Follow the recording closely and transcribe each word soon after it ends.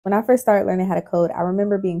When I first started learning how to code, I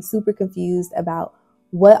remember being super confused about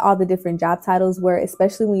what all the different job titles were,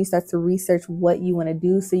 especially when you start to research what you want to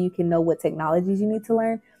do so you can know what technologies you need to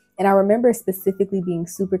learn. And I remember specifically being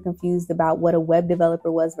super confused about what a web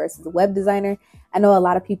developer was versus a web designer. I know a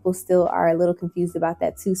lot of people still are a little confused about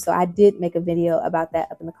that too. So I did make a video about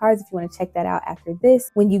that up in the cards if you want to check that out after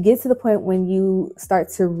this. When you get to the point when you start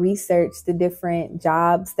to research the different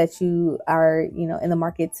jobs that you are, in the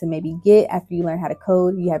market to maybe get after you learn how to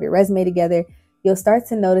code, you have your resume together, you'll start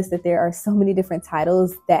to notice that there are so many different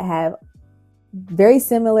titles that have very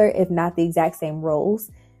similar, if not the exact same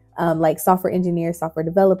roles. Like software engineer, software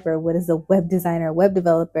developer, what is a web designer, web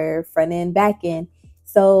developer, front end, back end.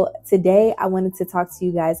 So today I wanted to talk to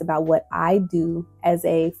you guys about what I do as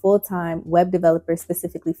a full-time web developer,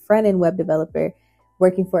 specifically front end web developer,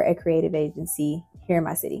 working for a creative agency here in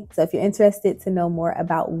my city. So if you're interested to know more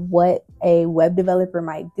about what a web developer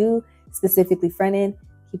might do, specifically front end,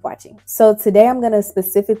 keep watching. So today I'm going to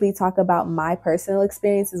specifically talk about my personal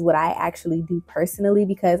experiences, what I actually do personally,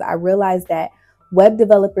 because I realized that web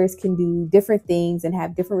developers can do different things and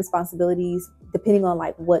have different responsibilities depending on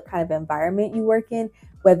like what kind of environment you work in,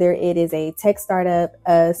 whether it is a tech startup,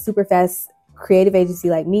 a super fast creative agency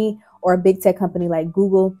like me, or a big tech company like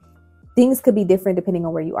Google. Things could be different depending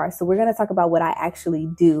on where you are. So we're going to talk about what I actually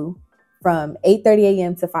do from 8:30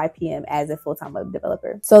 a.m. to 5 p.m. as a full-time web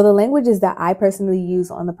developer. So the languages that I personally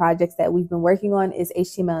use on the projects that we've been working on is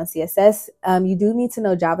HTML and CSS. You do need to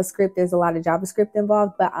know JavaScript. There's a lot of JavaScript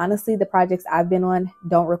involved, but honestly, the projects I've been on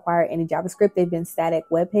don't require any JavaScript. They've been static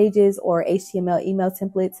web pages or HTML email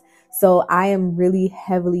templates. So I am really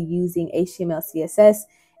heavily using HTML, CSS.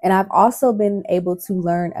 And I've also been able to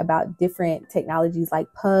learn about different technologies like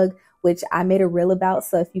Pug, which I made a reel about.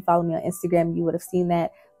 So if you follow me on Instagram, you would have seen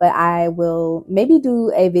that. But I will maybe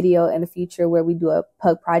do a video in the future where we do a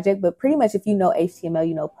Pug project. But pretty much if you know HTML,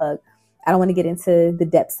 you know Pug. I don't want to get into the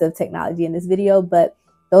depths of technology in this video, but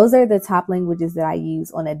those are the top languages that I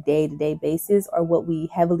use on a day-to-day basis, or what we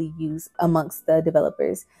heavily use amongst the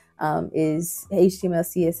developers is HTML,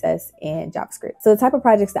 CSS, and JavaScript. So the type of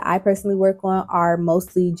projects that I personally work on are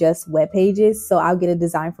mostly just web pages. So I'll get a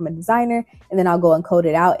design from a designer and then I'll go and code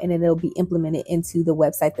it out, and then it'll be implemented into the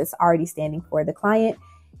website that's already standing for the client.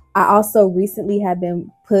 I also recently have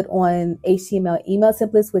been put on HTML email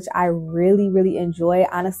templates, which I really, really enjoy.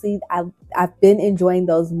 Honestly, I've been enjoying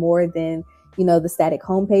those more than, the static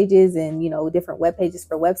home pages and, different web pages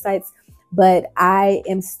for websites. But I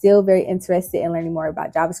am still very interested in learning more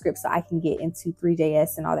about JavaScript so I can get into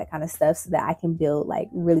Three.js and all that kind of stuff so that I can build like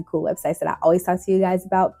really cool websites that I always talk to you guys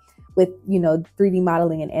about with, 3D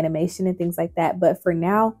modeling and animation and things like that. But for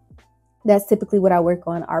now, that's typically what I work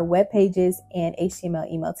on, are web pages and HTML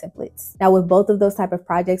email templates. Now with both of those type of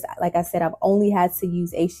projects, like I said, I've only had to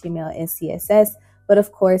use HTML and CSS, but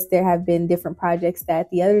of course there have been different projects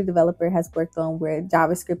that the other developer has worked on where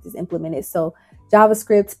JavaScript is implemented. So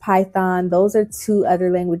JavaScript, Python, those are two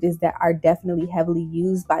other languages that are definitely heavily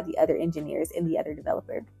used by the other engineers and the other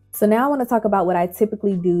developer. So now I want to talk about what I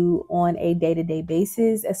typically do on a day-to-day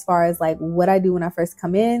basis as far as like what I do when I first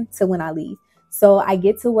come in to when I leave. So I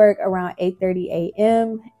get to work around 8:30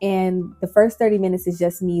 a.m. and the first 30 minutes is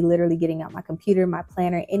just me literally getting out my computer, my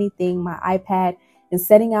planner, anything, my iPad, and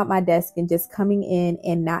setting out my desk and just coming in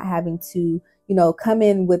and not having to, come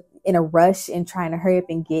in in a rush and trying to hurry up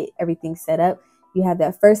and get everything set up. You have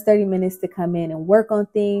that first 30 minutes to come in and work on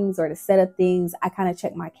things or to set up things. I kind of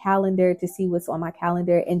check my calendar to see what's on my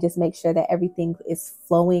calendar and just make sure that everything is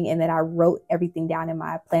flowing and that I wrote everything down in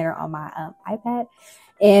my planner on my iPad.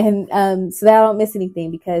 And so that I don't miss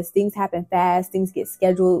anything, because things happen fast, things get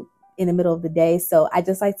scheduled in the middle of the day. So I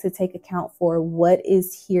just like to take account for what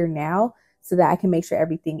is here now so that I can make sure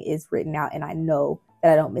everything is written out and I know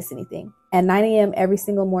that I don't miss anything. At 9 a.m. every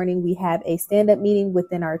single morning, we have a stand-up meeting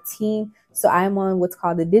within our team. So I'm on what's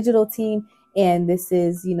called the digital team. And this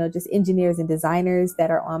is, just engineers and designers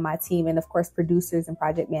that are on my team, and of course, producers and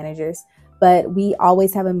project managers. But we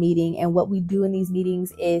always have a meeting, and what we do in these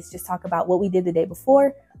meetings is just talk about what we did the day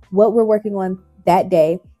before, what we're working on that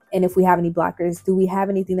day, and if we have any blockers. Do we have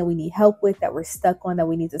anything that we need help with, that we're stuck on, that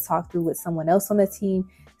we need to talk through with someone else on the team,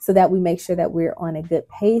 so that we make sure that we're on a good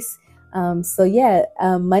pace.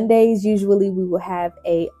 Mondays, usually we will have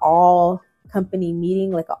a all company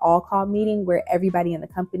meeting, like an all call meeting, where everybody in the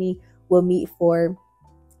company will meet for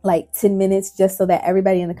like 10 minutes, just so that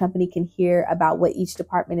everybody in the company can hear about what each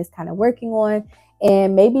department is kind of working on,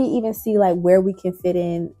 and maybe even see like where we can fit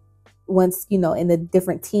in once, in the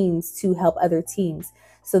different teams to help other teams.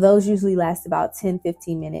 So those usually last about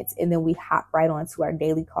 10-15 minutes, and then we hop right on to our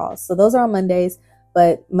daily calls. So those are on Mondays,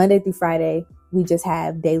 but Monday through Friday, we just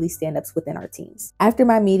have daily stand-ups within our teams. After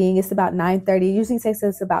my meeting, it's about 9:30. It usually takes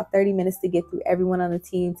us about 30 minutes to get through everyone on the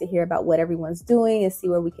team, to hear about what everyone's doing and see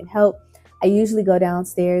where we can help. I usually go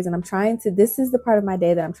downstairs, and this is the part of my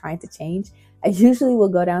day that I'm trying to change. I usually will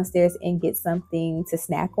go downstairs and get something to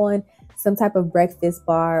snack on, some type of breakfast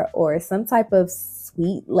bar or some type of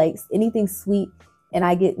sweet, like anything sweet. And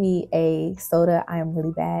I get me a soda. I am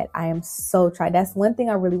really bad. I am so tried. That's one thing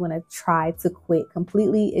I really want to try to quit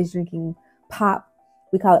completely, is drinking pop.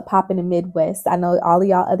 We call it pop in the Midwest. I know all of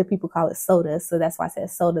y'all other people call it soda, so that's why I said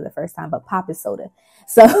soda the first time, but pop is soda.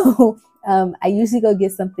 So I usually go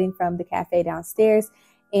get something from the cafe downstairs,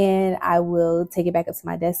 and I will take it back up to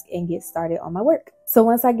my desk and get started on my work. So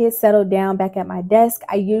once I get settled down back at my desk,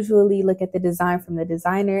 I usually look at the design from the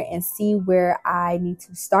designer and see where I need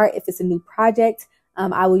to start. If it's a new project,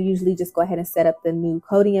 I will usually just go ahead and set up the new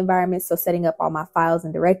coding environment. So setting up all my files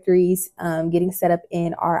and directories, getting set up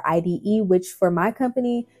in our IDE, which for my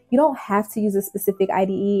company, you don't have to use a specific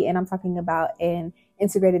IDE. And I'm talking about an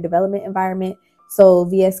integrated development environment. So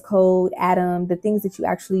VS Code, Atom, the things that you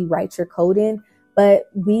actually write your code in. But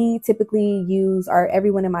we typically use, or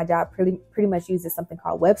everyone in my job pretty much uses something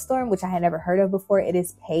called WebStorm, which I had never heard of before. It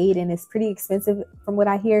is paid and it's pretty expensive from what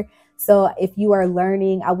I hear. So if you are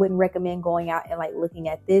learning, I wouldn't recommend going out and like looking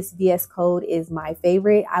at this. VS Code is my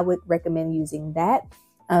favorite. I would recommend using that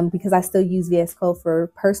because I still use VS Code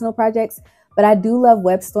for personal projects. But I do love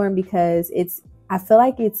WebStorm because I feel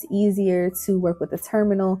like it's easier to work with the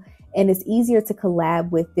terminal, and it's easier to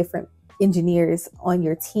collab with different engineers on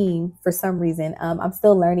your team for some reason. I'm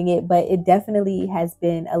still learning it, but it definitely has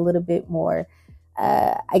been a little bit more,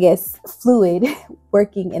 fluid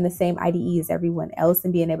working in the same IDE as everyone else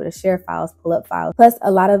and being able to share files, pull up files. Plus,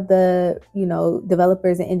 a lot of the,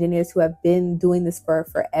 developers and engineers who have been doing this for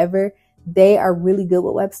forever, they are really good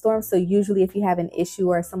with WebStorm. So usually if you have an issue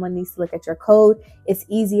or someone needs to look at your code, it's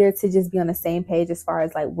easier to just be on the same page as far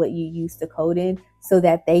as like what you use to code in, so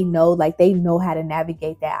that they know how to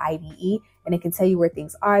navigate that IDE, and it can tell you where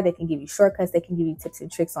things are. They can give you shortcuts. They can give you tips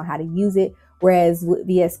and tricks on how to use it. Whereas with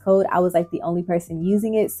VS Code, I was like the only person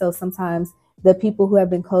using it. So sometimes the people who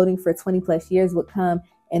have been coding for 20 plus years would come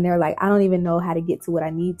and they're like, I don't even know how to get to what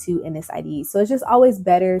I need to in this IDE. So it's just always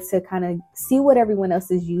better to kind of see what everyone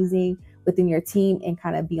else is using within your team and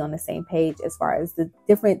kind of be on the same page as far as the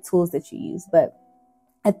different tools that you use. But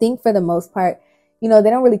I think for the most part, they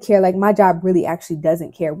don't really care. Like my job really actually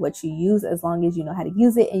doesn't care what you use, as long as you know how to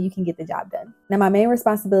use it and you can get the job done. Now, my main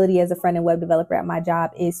responsibility as a front-end web developer at my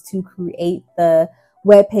job is to create the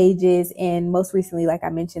web pages, and most recently, like I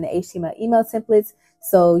mentioned, the HTML email templates.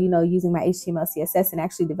 So, using my HTML, CSS, and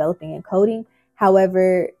actually developing and coding.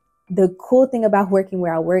 However, the cool thing about working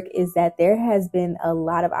where I work is that there has been a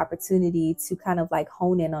lot of opportunity to kind of like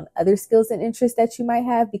hone in on other skills and interests that you might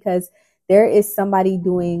have, because there is somebody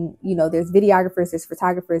doing, there's videographers, there's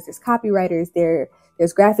photographers, there's copywriters,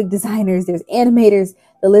 there's graphic designers, there's animators,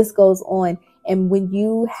 the list goes on. And when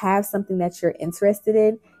you have something that you're interested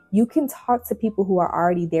in, you can talk to people who are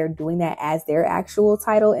already there doing that as their actual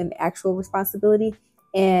title and actual responsibility.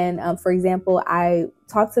 And for example, I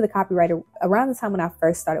talked to the copywriter around the time when I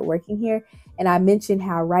first started working here, and I mentioned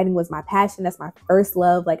how writing was my passion. That's my first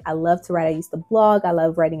love. Like I love to write. I used to blog. I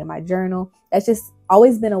love writing in my journal. That's just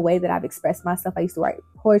always been a way that I've expressed myself. I used to write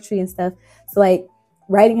poetry and stuff. So like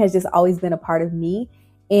writing has just always been a part of me.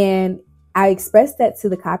 And I expressed that to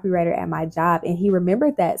the copywriter at my job, and he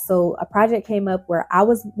remembered that. So a project came up where I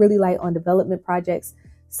was really light on development projects.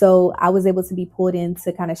 So I was able to be pulled in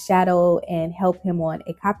to kind of shadow and help him on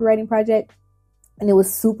a copywriting project. And it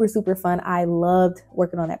was super, super fun. I loved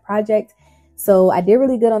working on that project. So I did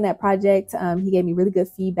really good on that project. He gave me really good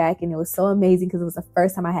feedback, and it was so amazing because it was the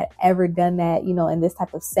first time I had ever done that, in this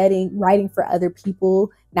type of setting, writing for other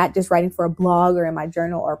people, not just writing for a blog or in my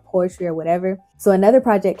journal or poetry or whatever. So another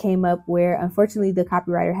project came up where unfortunately the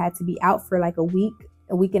copywriter had to be out for like a week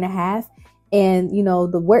and a half. And,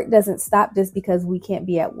 the work doesn't stop just because we can't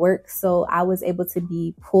be at work. So I was able to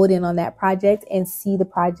be pulled in on that project and see the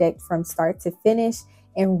project from start to finish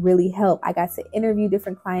and really help. I got to interview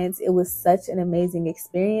different clients. It was such an amazing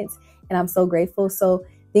experience, and I'm so grateful. So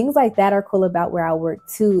things like that are cool about where I work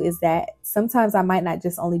too, is that sometimes I might not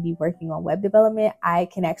just only be working on web development. I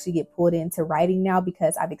can actually get pulled into writing now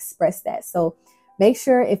because I've expressed that. So make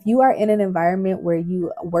sure if you are in an environment where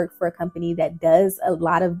you work for a company that does a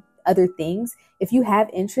lot of other things, if you have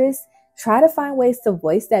interest, try to find ways to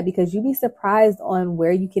voice that, because you'd be surprised on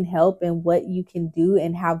where you can help and what you can do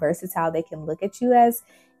and how versatile they can look at you as,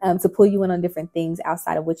 to pull you in on different things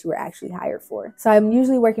outside of what you were actually hired for. So I'm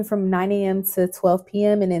usually working from 9 a.m. to 12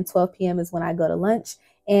 p.m. and then 12 p.m. is when I go to lunch.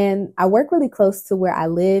 And I work really close to where I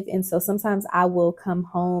live. And so sometimes I will come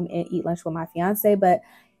home and eat lunch with my fiance. But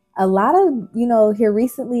a lot of, here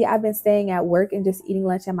recently, I've been staying at work and just eating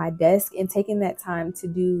lunch at my desk and taking that time to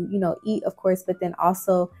do, eat, of course, but then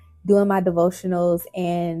also doing my devotionals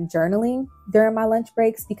and journaling during my lunch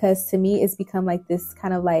breaks, because to me, it's become like this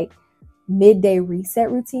kind of like midday reset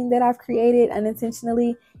routine that I've created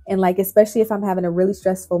unintentionally. And like, especially if I'm having a really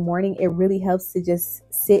stressful morning, it really helps to just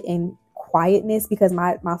sit in quietness, because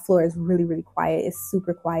my floor is really, really quiet. It's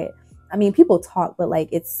super quiet. I mean, people talk, but like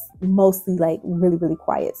it's mostly like really, really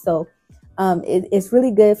quiet. So it's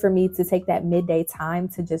really good for me to take that midday time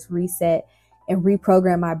to just reset and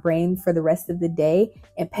reprogram my brain for the rest of the day,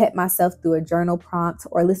 and pet myself through a journal prompt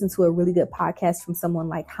or listen to a really good podcast from someone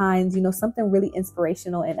like Hines, something really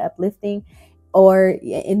inspirational and uplifting.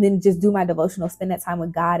 And then just do my devotional, spend that time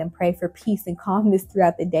with God and pray for peace and calmness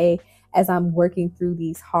throughout the day as I'm working through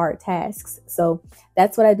these hard tasks. So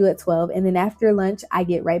that's what I do at 12. And then after lunch, I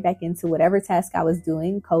get right back into whatever task I was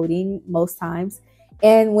doing, coding most times.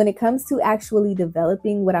 And when it comes to actually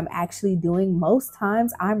developing what I'm actually doing, most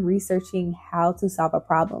times I'm researching how to solve a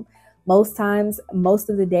problem. Most times, most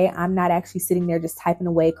of the day, I'm not actually sitting there just typing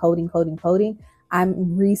away, coding.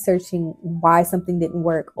 I'm researching why something didn't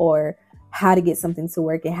work, or how to get something to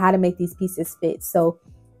work, and how to make these pieces fit. So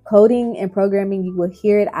coding and programming, you will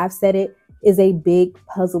hear it, I've said it, is a big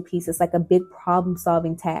puzzle piece. It's like a big problem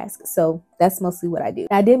solving task. So that's mostly what I do.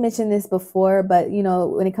 I did mention this before, but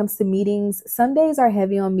when it comes to meetings, some days are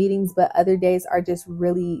heavy on meetings, but other days are just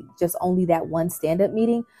really just only that one stand-up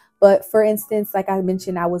meeting. But for instance, like I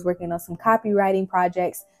mentioned, I was working on some copywriting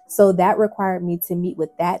projects. So that required me to meet with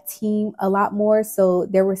that team a lot more. So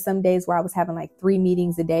there were some days where I was having like 3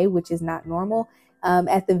 meetings a day, which is not normal.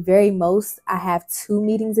 At the very most, I have 2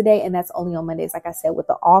 meetings a day, and that's only on Mondays, like I said, with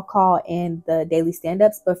the all call and the daily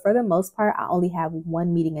stand-ups. But for the most part, I only have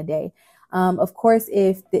 1 meeting a day. Of course,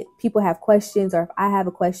 if the people have questions, or if I have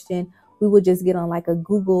a question, we would just get on like a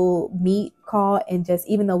Google Meet call, and just,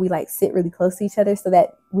 even though we like sit really close to each other so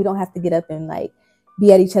that we don't have to get up and like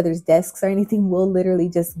be at each other's desks or anything, we'll literally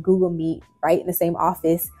just Google Meet right in the same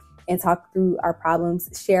office and talk through our problems,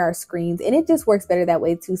 share our screens. And it just works better that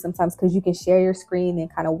way too sometimes, because you can share your screen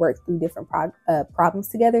and kind of work through different problems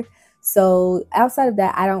together. So outside of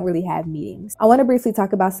that, I don't really have meetings. I want to briefly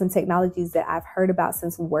talk about some technologies that I've heard about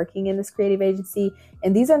since working in this creative agency.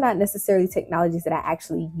 And these are not necessarily technologies that I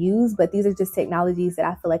actually use, but these are just technologies that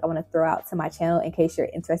I feel like I want to throw out to my channel in case you're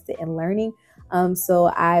interested in learning.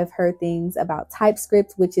 So I've heard things about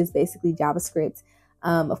TypeScript, which is basically JavaScript.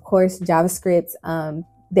 Of course, JavaScript,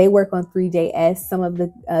 they work on Three.js. Some of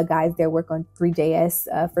the guys there work on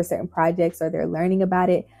Three.js for certain projects, or they're learning about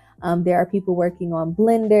it. There are people working on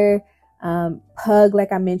Blender, Pug,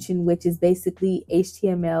 like I mentioned, which is basically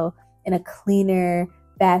HTML in a cleaner,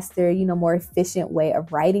 faster, more efficient way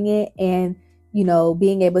of writing it. And,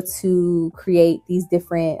 being able to create these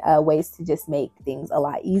different ways to just make things a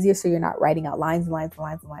lot easier. So you're not writing out lines and lines and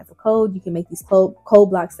lines and lines of code. You can make these code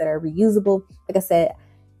blocks that are reusable. Like I said,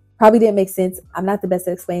 probably didn't make sense. I'm not the best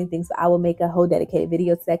at explaining things, but I will make a whole dedicated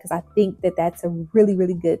video to that, because I think that that's a really,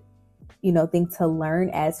 really good, thing to learn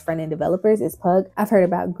as front-end developers is Pug. I've heard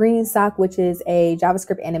about GreenSock, which is a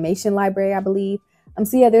JavaScript animation library, I believe.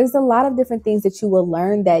 So yeah, there's a lot of different things that you will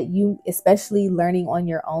learn, that you, especially learning on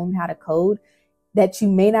your own how to code, that you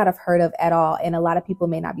may not have heard of at all, and a lot of people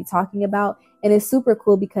may not be talking about. And it's super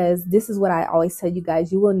cool, because this is what I always tell you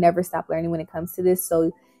guys: you will never stop learning when it comes to this.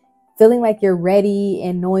 So feeling like you're ready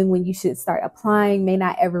and knowing when you should start applying may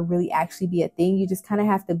not ever really actually be a thing. You just kind of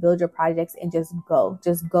have to build your projects and just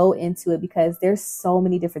go into it, because there's so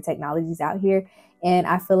many different technologies out here. And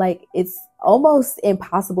I feel like it's almost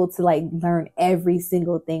impossible to like learn every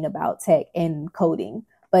single thing about tech and coding.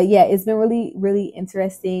 But yeah, it's been really, really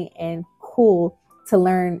interesting and cool to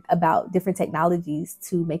learn about different technologies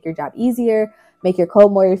to make your job easier, make your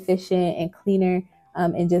code more efficient and cleaner.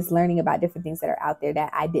 And just learning about different things that are out there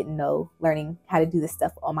that I didn't know, learning how to do this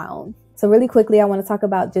stuff on my own. So really quickly, I want to talk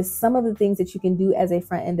about just some of the things that you can do as a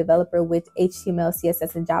front-end developer with HTML,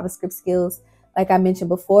 CSS, and JavaScript skills. Like I mentioned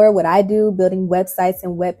before, what I do, building websites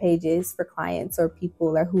and web pages for clients or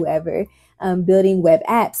people or whoever, building web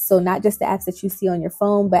apps. So not just the apps that you see on your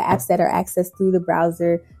phone, but apps that are accessed through the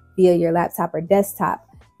browser via your laptop or desktop.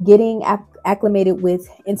 Getting acclimated with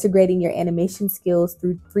integrating your animation skills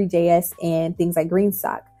through Three.js and things like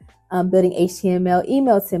GreenSock, building HTML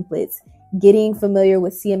email templates, getting familiar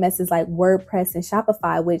with CMSs like WordPress and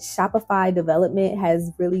Shopify, which Shopify development has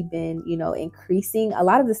really been, increasing. A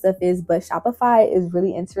lot of the stuff is, but Shopify is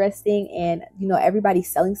really interesting, and,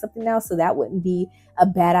 everybody's selling something now. So that wouldn't be a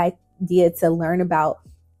bad idea to learn about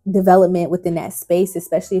development within that space,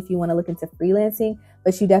 especially if you want to look into freelancing.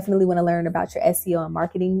 But you definitely want to learn about your SEO and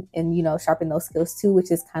marketing and, sharpen those skills too,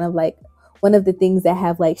 which is kind of like one of the things that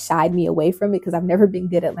have like shied me away from it, because I've never been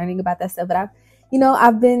good at learning about that stuff. But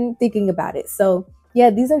I've been thinking about it. So yeah,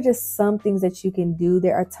 these are just some things that you can do.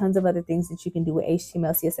 There are tons of other things that you can do with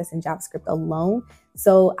HTML, CSS, and JavaScript alone.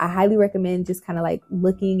 So I highly recommend just kind of like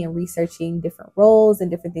looking and researching different roles and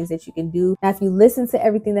different things that you can do. Now, if you listen to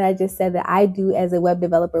everything that I just said that I do as a web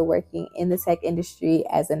developer working in the tech industry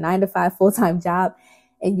as a 9-to-5 full-time job,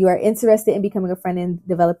 and you are interested in becoming a front-end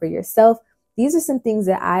developer yourself, these are some things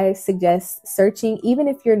that I suggest searching. Even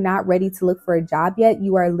if you're not ready to look for a job yet,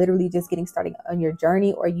 you are literally just getting started on your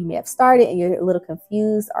journey, or you may have started and you're a little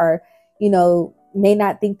confused, or, may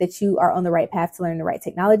not think that you are on the right path to learn the right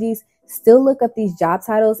technologies. Still look up these job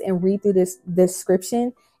titles and read through this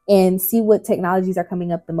description and see what technologies are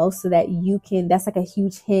coming up the most, so that that's like a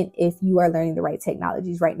huge hint if you are learning the right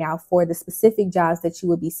technologies right now for the specific jobs that you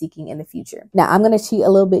will be seeking in the future. Now, I'm going to cheat a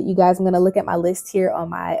little bit, you guys. I'm going to look at my list here on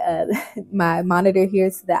my my monitor here,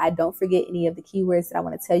 so that I don't forget any of the keywords that I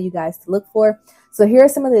want to tell you guys to look for. So here are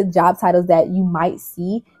some of the job titles that you might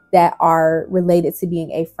see that are related to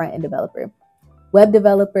being a front-end developer: web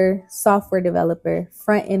developer, software developer,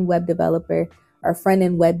 front-end web developer, or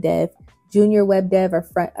front-end web dev, junior web dev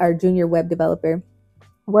or junior web developer,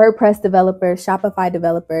 WordPress developer, Shopify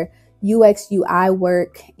developer, UX UI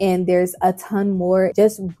work, and there's a ton more.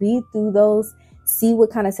 Just read through those, see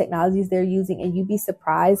what kind of technologies they're using, and you'd be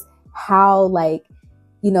surprised how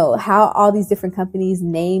how all these different companies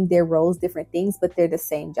name their roles different things, but they're the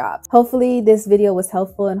same jobs. Hopefully this video was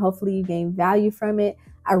helpful, and hopefully you gained value from it.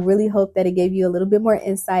 I really hope that it gave you a little bit more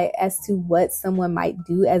insight as to what someone might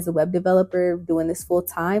do as a web developer doing this full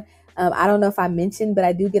time. I don't know if I mentioned, but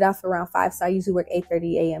I do get off around 5, so I usually work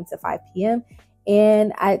 8:30 a.m. to 5 p.m.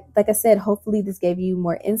 And like I said, hopefully this gave you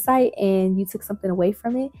more insight and you took something away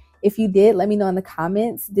from it. If you did, let me know in the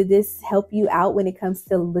comments. Did this help you out when it comes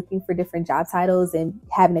to looking for different job titles and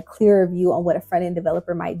having a clearer view on what a front-end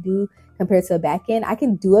developer might do compared to a back-end? I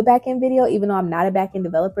can do a back-end video, even though I'm not a back-end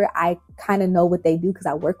developer. I kind of know what they do because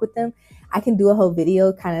I work with them. I can do a whole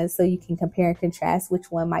video kind of so you can compare and contrast which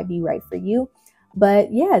one might be right for you.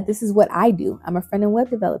 But yeah, this is what I do. I'm a front-end web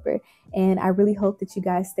developer, and I really hope that you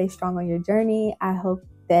guys stay strong on your journey. I hope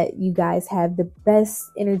that you guys have the best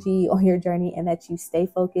energy on your journey, and that you stay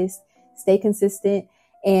focused, stay consistent,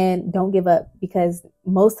 and don't give up, because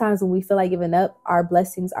most times when we feel like giving up, our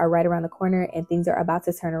blessings are right around the corner and things are about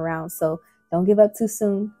to turn around. So don't give up too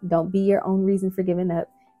soon. Don't be your own reason for giving up,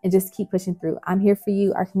 and just keep pushing through. I'm here for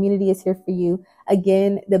you. Our community is here for you.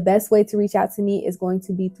 Again, the best way to reach out to me is going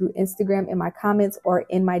to be through Instagram in my comments or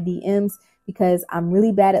in my DMs, because I'm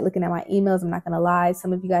really bad at looking at my emails. I'm not going to lie.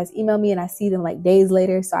 Some of you guys email me and I see them like days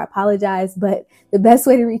later, so I apologize. But the best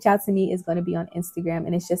way to reach out to me is going to be on Instagram,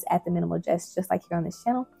 and it's just at The Minimal Jess, just like here on this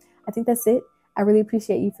channel. I think that's it. I really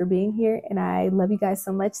appreciate you for being here, and I love you guys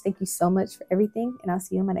so much. Thank you so much for everything, and I'll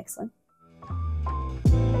see you in my next one.